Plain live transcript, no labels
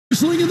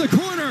wrestling in the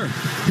corner.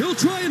 He'll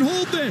try and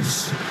hold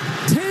this.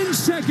 10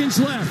 seconds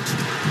left.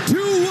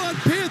 2-1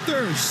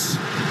 Panthers.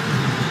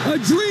 A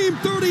dream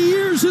 30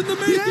 years in the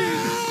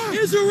making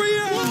is a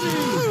reality.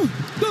 Whoa.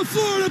 The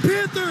Florida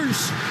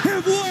Panthers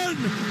have won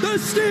the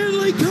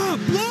Stanley Cup.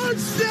 Lord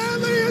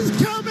Stanley is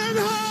coming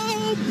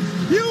home.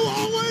 You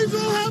always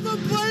will have a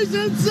place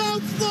in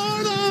South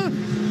Florida.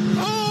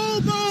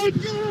 Oh my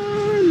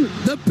God.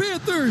 The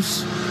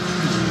Panthers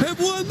have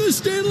won the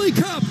Stanley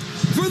Cup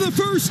for the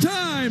first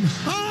time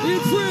in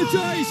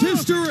franchise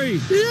history.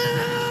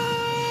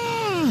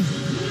 Yeah!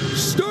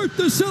 Start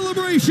the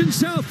celebration,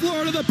 South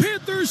Florida. The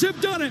Panthers have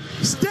done it.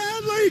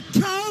 Stanley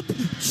Cup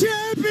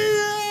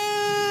champions!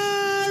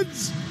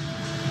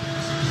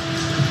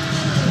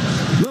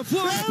 The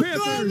Florida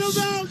Panthers.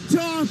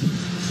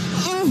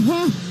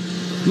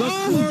 The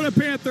Florida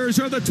Panthers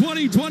are the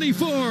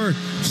 2024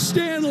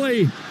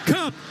 Stanley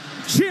Cup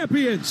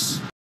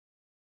champions.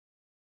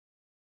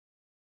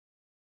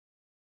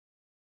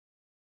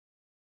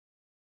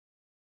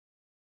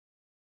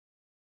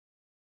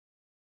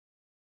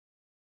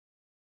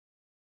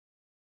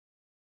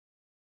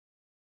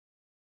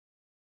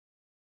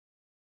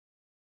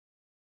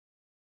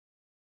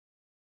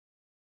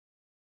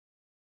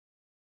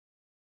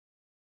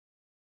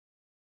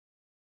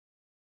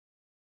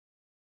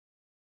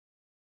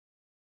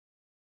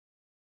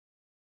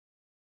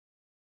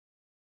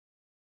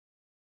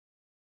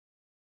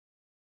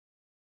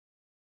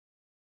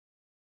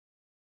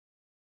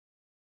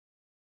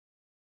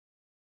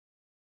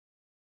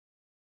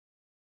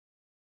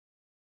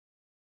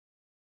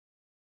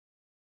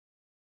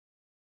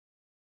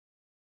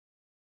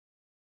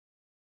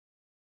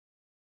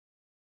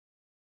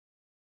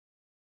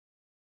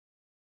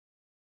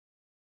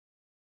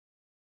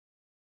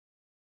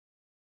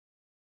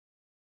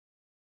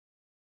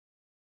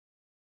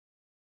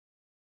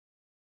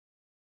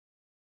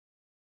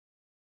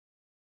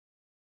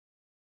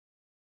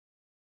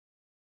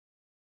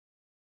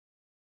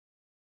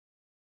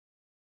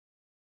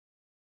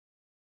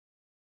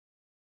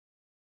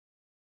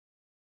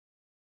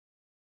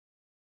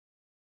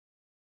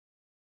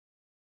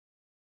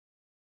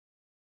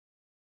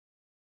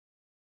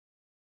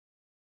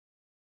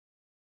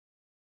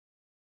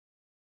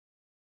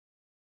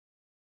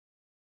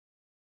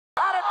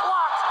 Had it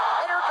blocked,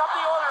 and here come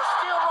the Oilers.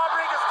 Steele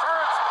Rodriguez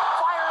turns,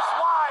 fires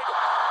wide.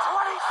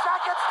 20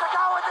 seconds to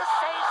go in this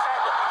season.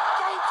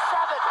 Game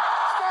 7,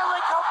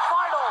 Stanley Cup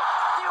final.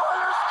 The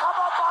Oilers come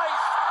up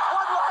ice.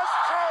 One last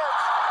chance.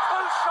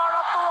 Bouchard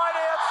up the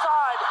right-hand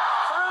side.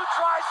 Through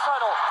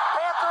Draisaitl.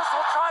 Panthers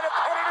will try to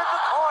pin it in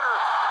the corner.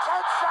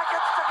 10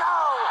 seconds to go.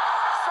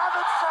 7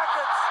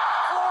 seconds.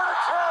 Florida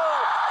 2.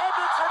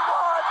 Edmonton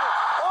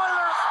 1.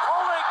 Oilers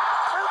pulling.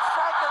 2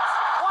 seconds.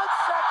 1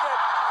 second.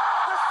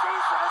 The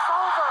season is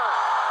over.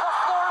 The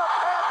Florida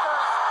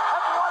Panthers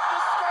have won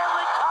the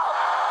Stanley Cup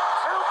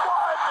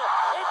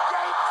 2-1 in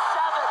Game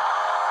 7.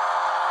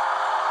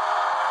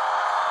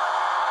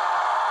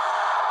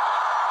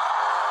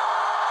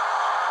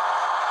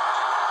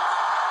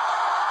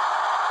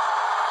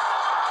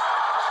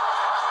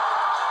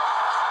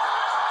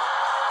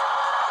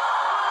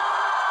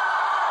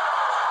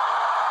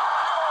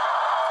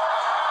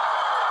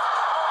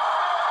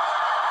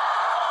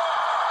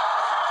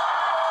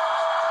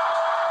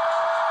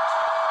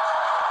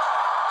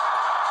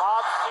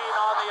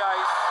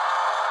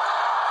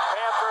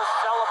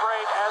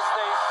 Celebrate as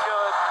they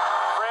should.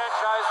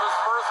 Franchise's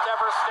first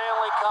ever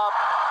Stanley Cup.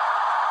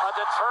 A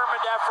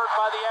determined effort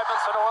by the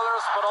Edmonton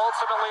Oilers, but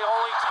ultimately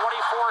only 24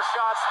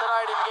 shots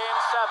tonight in Game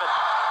 7.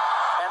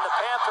 And the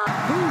Panthers...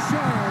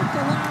 Bouchard,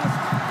 the last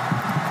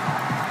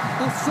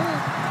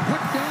assault,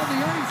 put down the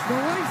ice, the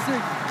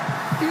racing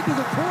into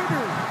the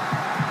corner.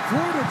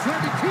 Florida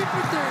trying to keep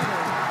it there.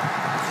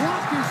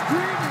 Clock is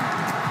draining.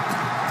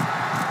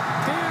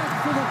 And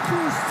for the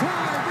first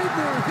time in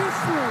their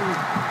history,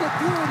 the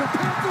Florida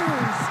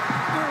Panthers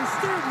are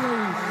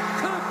Stanley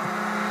Cup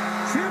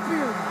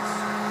champions.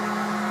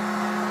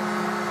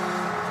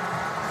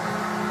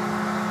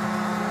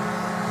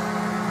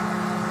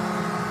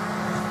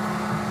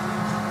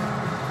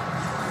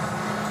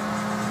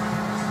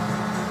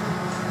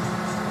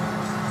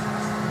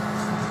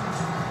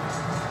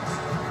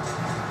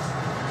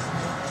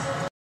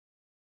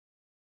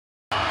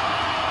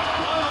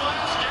 One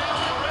last game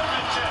for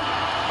Edmonton.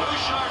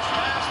 Bouchard's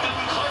pass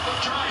didn't click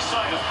with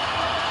Draisaitl.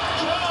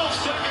 12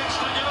 seconds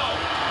to go.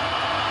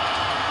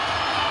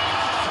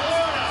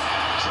 Florida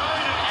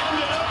trying to end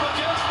it up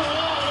against the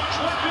wall, which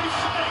would be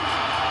fitting.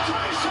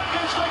 3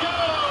 seconds to go.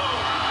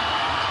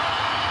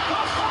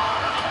 The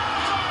Florida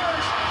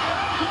Panthers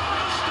have won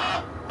the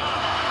Stanley.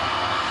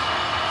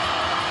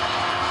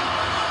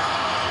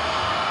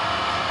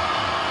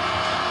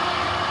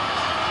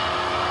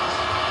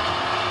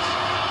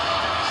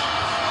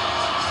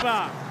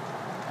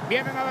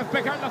 Vienen a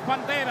despejar las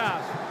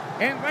Panteras.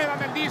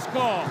 Enredan el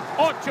disco.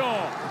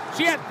 8,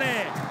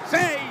 7,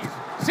 6,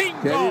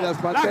 5.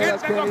 La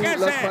gente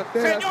enloquece.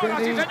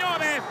 Señoras y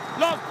señores,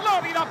 los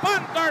Florida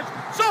Panthers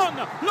son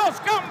los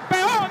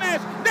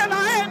campeones de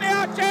la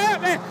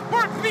NHL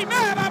por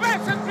primera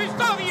vez en su historia.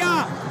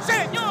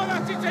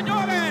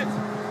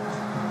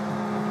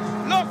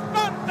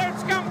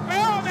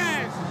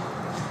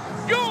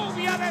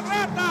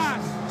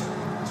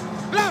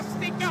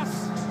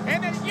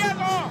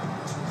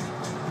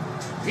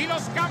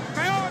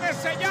 campeones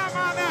se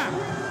llaman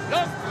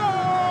los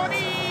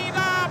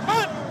Florida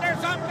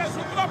Panthers ante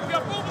su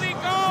propio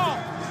público.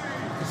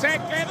 Se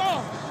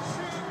quedó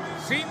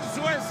sin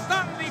su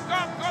Stanley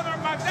con Connor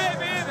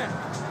McDavid.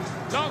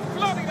 Los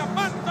Florida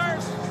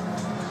Panthers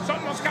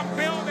son los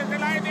campeones de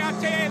la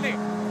NHL.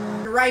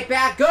 Right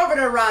back over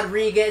to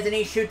Rodriguez, and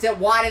he shoots it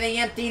wide of the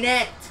empty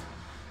net.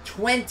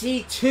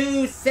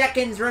 22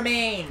 seconds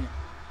remain.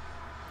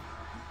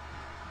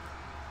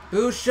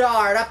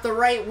 Bouchard up the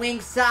right wing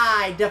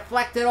side,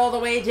 deflected all the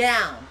way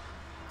down.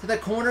 To the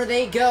corner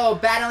they go.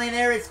 Battling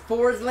there is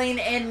Forsling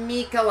and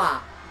Mikkola.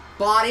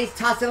 Bodies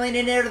tussling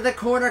in there to the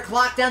corner.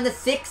 Clock down to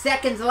 6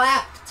 seconds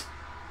left.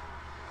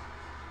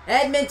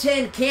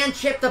 Edmonton can't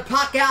chip the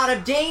puck out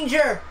of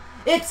danger.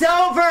 It's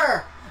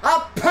over.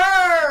 A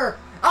purr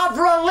of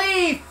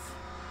relief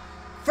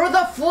for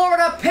the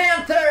Florida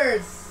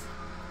Panthers.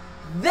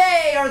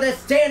 They are the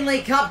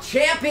Stanley Cup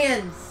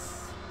champions.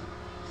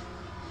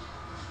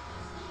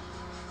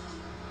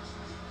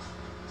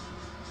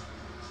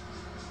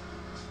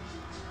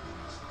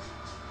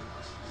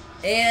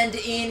 And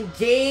in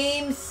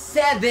Game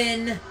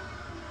 7,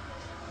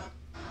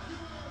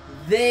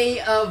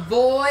 they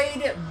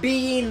avoid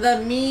being the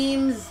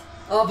memes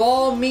of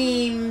all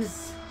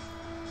memes.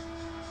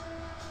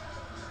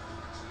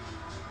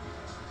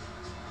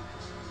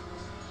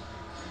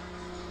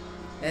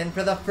 And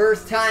for the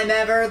first time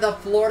ever, the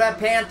Florida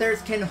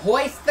Panthers can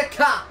hoist the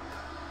cup.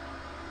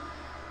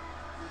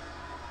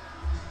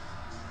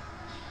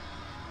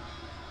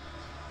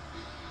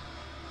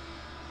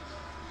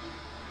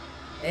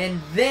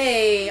 And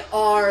they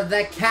are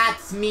the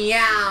cat's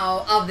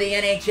meow of the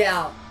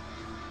NHL.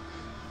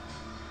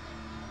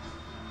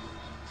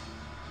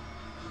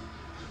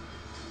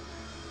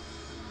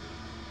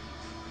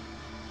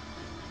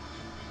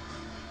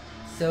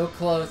 So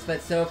close,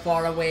 but so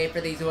far away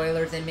for these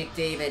Oilers and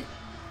McDavid.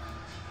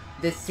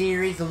 The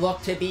series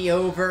looked to be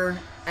over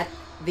at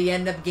the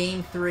end of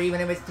Game 3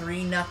 when it was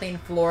 3-0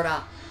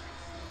 Florida.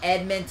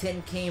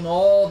 Edmonton came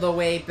all the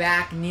way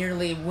back,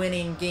 nearly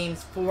winning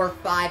Games 4,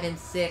 5, and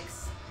 6.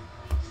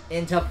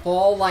 And to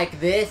fall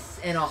like this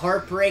in a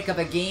heartbreak of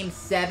a Game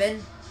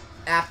 7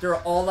 after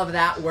all of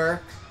that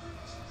work,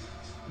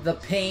 the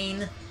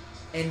pain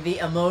and the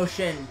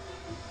emotion,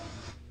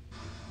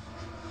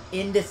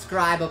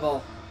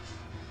 indescribable.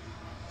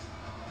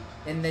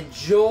 And the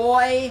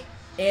joy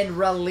and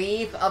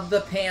relief of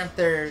the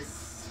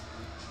Panthers.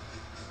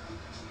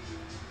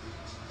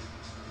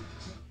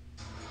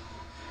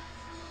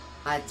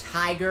 A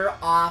tiger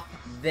off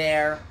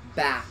their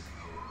back.